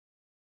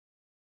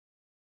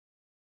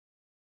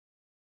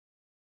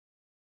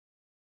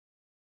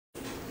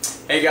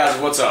Hey guys,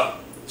 what's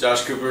up?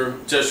 Josh Cooper,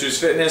 Just Juice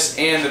Fitness,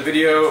 and the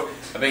video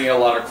I've been getting a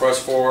lot of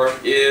requests for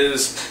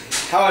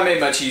is how I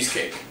made my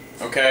cheesecake.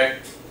 Okay?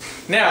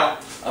 Now,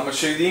 I'm going to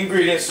show you the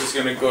ingredients. Just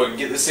going to go and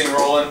get this thing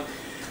rolling.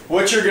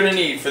 What you're going to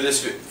need for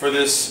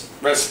this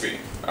recipe.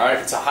 Alright,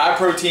 it's a high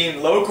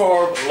protein, low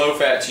carb, low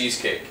fat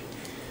cheesecake.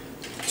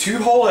 2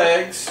 whole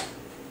eggs,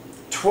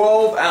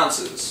 12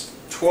 ounces.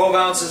 12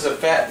 ounces of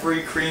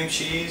fat-free cream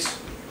cheese,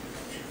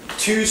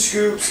 2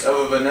 scoops of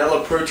a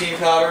vanilla protein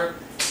powder,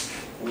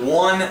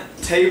 1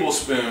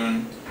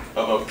 tablespoon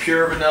of a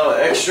pure vanilla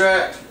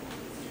extract,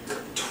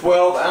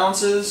 12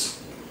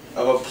 ounces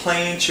of a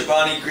plain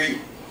Chobani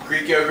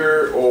Greek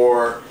yogurt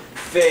or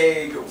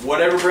Fig,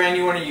 whatever brand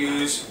you want to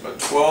use, but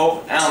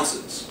 12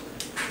 ounces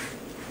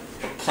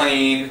of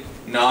plain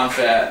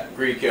non-fat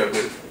Greek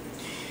yogurt.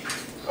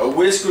 A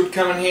whisk would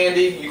come in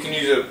handy. You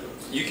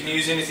can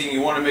use anything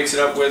you want to mix it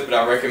up with, but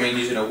I recommend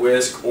using a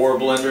whisk or a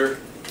blender.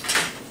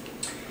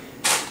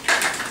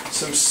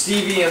 Some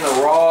stevia in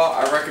the raw.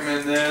 I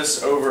recommend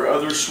this over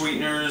other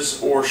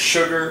sweeteners or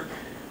sugar.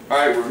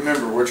 Alright,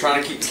 remember, we're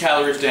trying to keep the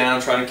calories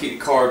down, trying to keep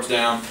the carbs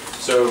down.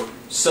 So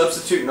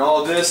substituting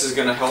all of this is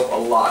going to help a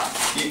lot.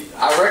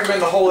 I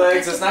recommend the whole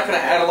eggs. It's not going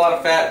to add a lot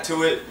of fat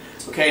to it,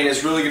 okay, and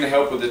it's really going to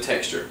help with the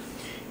texture.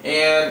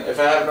 And if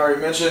I haven't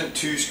already mentioned,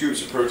 2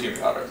 scoops of protein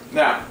powder.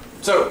 Now,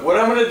 so what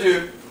I'm going to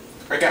do,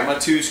 I got my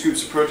 2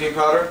 scoops of protein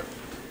powder.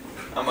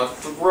 I'm going to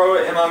throw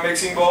it in my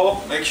mixing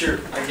bowl. Make sure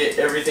I get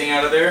everything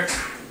out of there.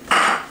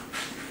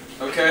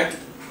 Okay.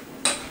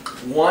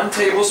 1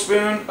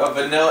 tablespoon of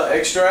vanilla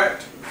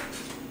extract.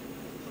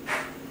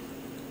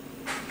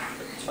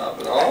 Top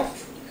it off.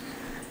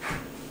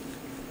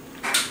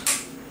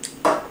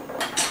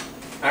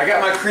 I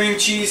got my cream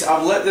cheese.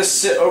 I've let this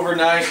sit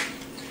overnight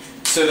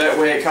so that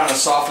way it kind of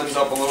softens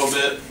up a little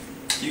bit.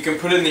 You can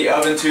put it in the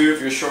oven too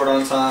if you're short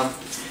on time.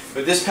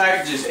 But this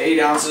package is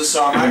 8 ounces,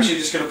 so I'm actually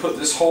just going to put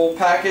this whole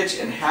package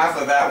and half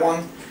of that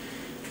one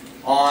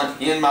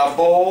in my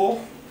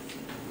bowl.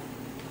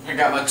 I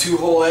got my 2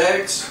 whole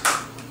eggs.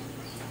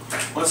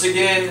 Once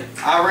again,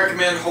 I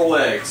recommend whole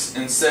eggs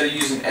instead of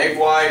using egg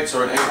whites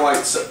or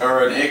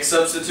an egg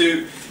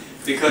substitute,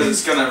 because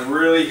it's going to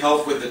really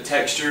help with the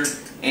texture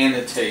and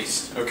the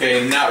taste.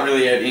 Okay, and not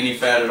really add any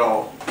fat at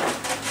all.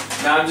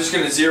 Now I'm just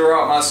going to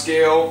zero out my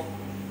scale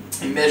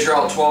and measure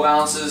out 12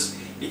 ounces.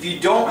 If you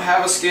don't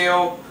have a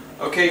scale,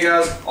 okay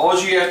guys, all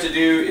you have to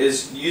do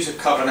is use a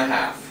cup and a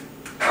half.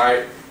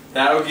 Alright,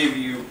 that'll give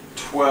you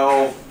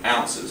 12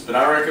 ounces. But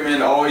I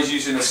recommend always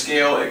using a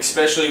scale,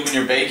 especially when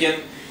you're baking,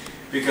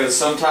 because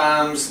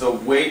sometimes the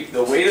weight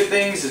of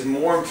things is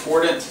more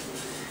important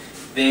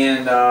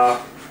than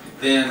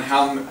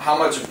how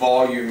much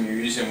volume you're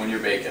using when you're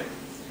baking.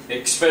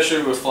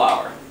 Especially with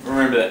flour.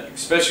 Remember that,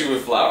 especially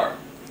with flour.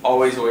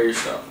 Always weigh your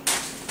stuff.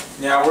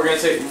 Now we're going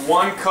to take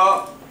 1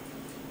 cup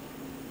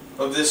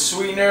of this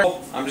sweetener.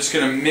 I'm just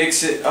going to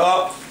mix it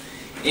up,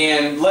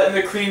 and letting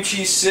the cream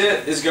cheese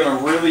sit is going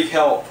to really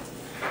help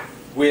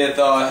with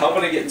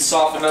helping it getting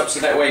softened up, so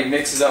that way it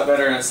mixes up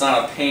better and it's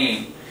not a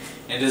pain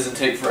and it doesn't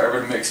take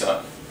forever to mix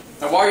up.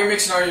 Now while you're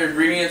mixing all your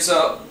ingredients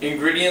up,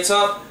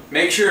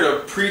 make sure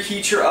to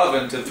preheat your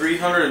oven to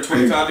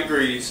 325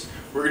 degrees.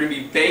 We're going to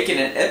be baking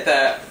it at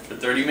that for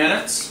 30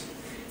 minutes.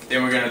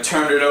 Then we're going to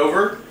turn it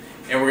over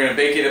and we're going to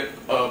bake it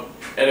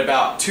at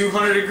about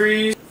 200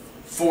 degrees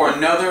for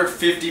another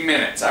 50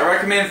 minutes. I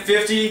recommend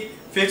 50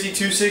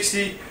 to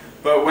 60,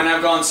 but when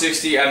I've gone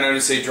 60, I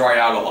notice they dry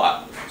out a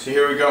lot. So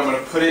here we go. I'm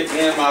going to put it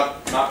in my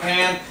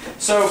pan.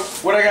 So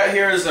what I got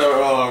here is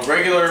a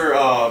regular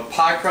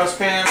pie crust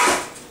pan.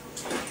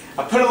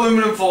 I put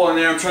aluminum foil in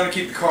there. I'm trying to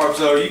keep the carbs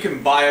low. You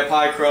can buy a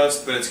pie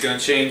crust, but it's going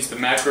to change the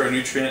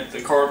macronutrient, the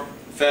carb,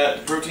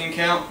 fat, protein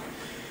count.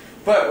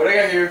 But what I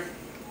got here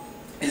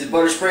is a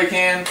butter spray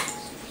can.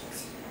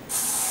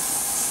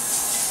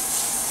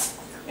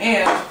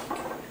 And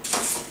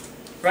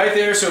right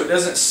there, so it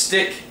doesn't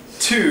stick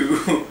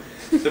to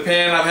the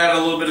pan. I've had a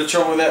little bit of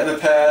trouble with that in the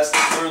past.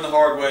 Learned the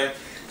hard way.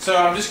 So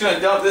I'm just going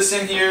to dump this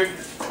in here.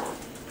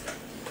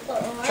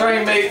 Try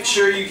and make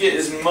sure you get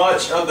as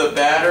much of the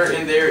batter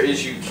in there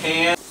as you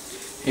can.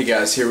 Hey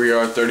guys, here we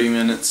are 30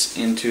 minutes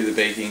into the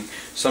baking.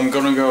 So I'm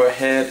going to go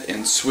ahead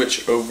and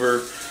switch over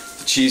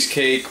the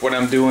cheesecake. What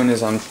I'm doing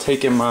is I'm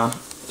taking my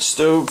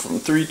stove from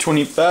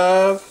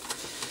 325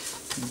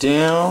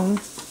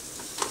 down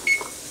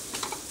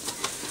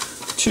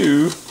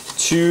to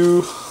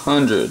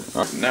 200.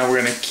 Right, now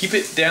we're going to keep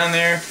it down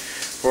there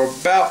for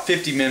about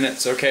 50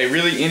 minutes. Okay,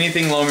 really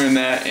anything longer than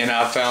that, and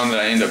I found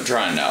that I end up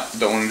drying out.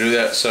 Don't want to do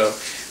that, so,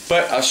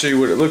 but I'll show you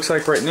what it looks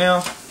like right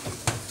now.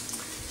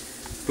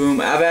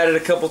 Boom, I've added a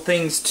couple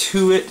things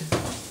to it.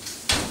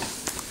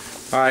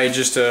 Alright,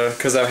 just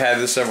because I've had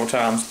this several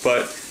times,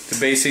 but the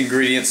base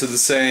ingredients are the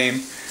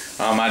same.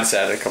 I just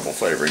added a couple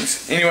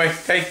flavorings. Anyway,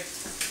 hey,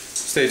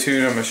 stay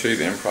tuned. I'm going to show you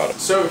the end product.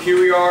 So here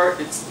we are.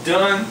 It's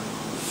done,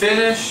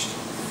 finished.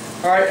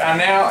 Alright, I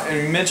now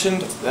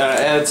mentioned that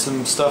I add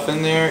some stuff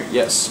in there.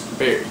 Yes,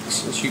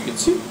 berries, as you can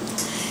see.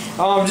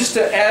 Just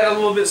to add a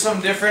little bit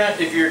something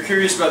different, if you're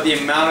curious about the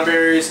amount of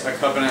berries, a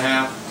cup and a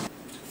half.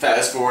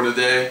 fast forward a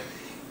day,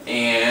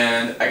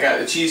 and I got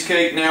the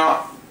cheesecake.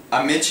 Now,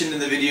 I mentioned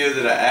in the video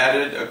that I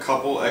added a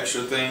couple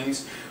extra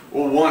things,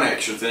 well, one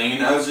extra thing,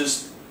 and I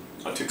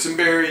took some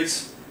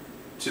berries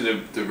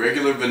to the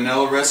regular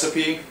vanilla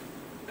recipe.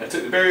 I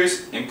took the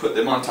berries and put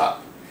them on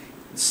top.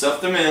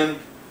 Stuffed them in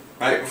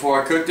right before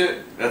I cooked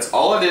it. That's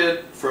all I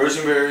did.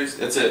 Frozen berries,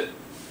 that's it.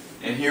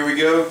 And here we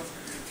go.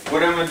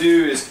 What I'm going to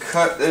do is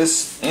cut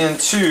this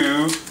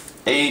into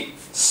 8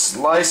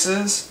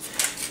 slices.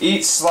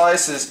 Each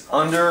slice is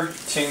under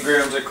 10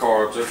 grams of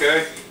carbs,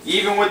 okay?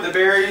 Even with the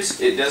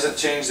berries, it doesn't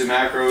change the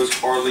macros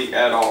hardly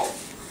at all.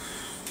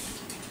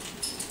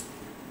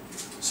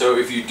 So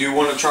if you do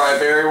want to try a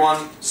berry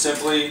one,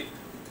 simply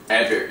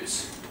add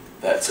berries.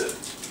 That's it.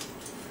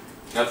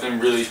 Nothing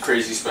really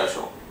crazy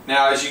special.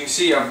 Now, as you can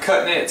see, I'm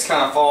cutting it. It's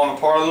kind of falling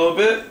apart a little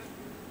bit.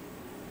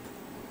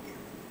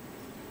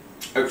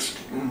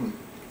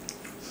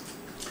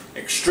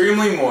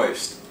 Extremely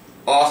moist.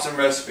 Awesome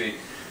recipe.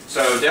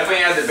 So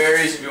definitely add the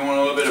berries if you want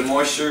a little bit of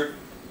moisture.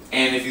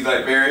 And if you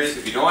like berries.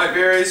 If you don't like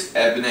berries,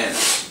 add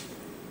bananas.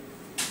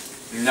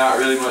 Not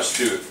really much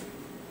to it.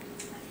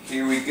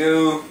 Here we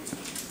go.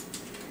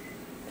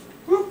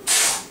 Whoop.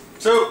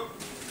 So,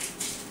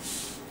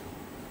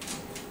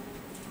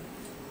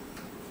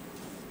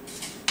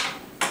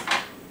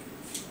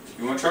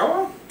 you want to try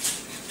one?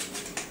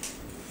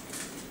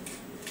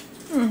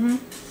 Mm-hmm.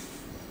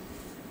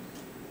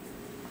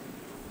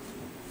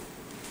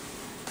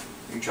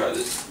 You can try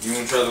this. You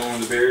want to try the one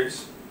with the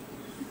berries?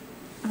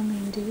 I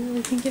mean, do you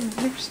really think it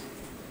matters?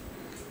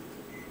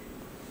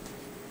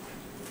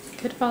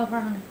 Could fall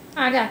apart on it.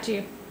 I got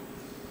you.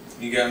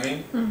 You got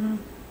me? Mm-hmm.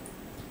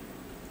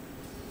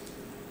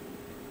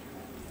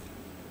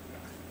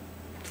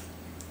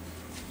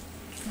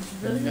 That's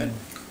really good.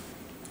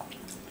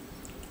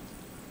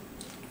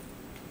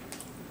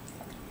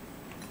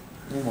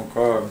 Oh my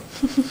god.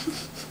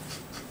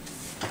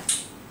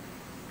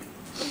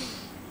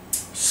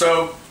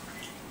 So,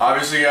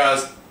 obviously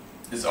guys,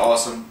 it's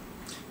awesome.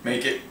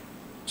 Make it.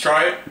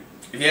 Try it.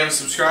 If you haven't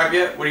subscribed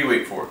yet, what are you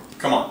waiting for?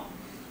 Come on.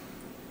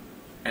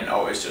 And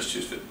always just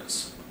choose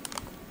fitness.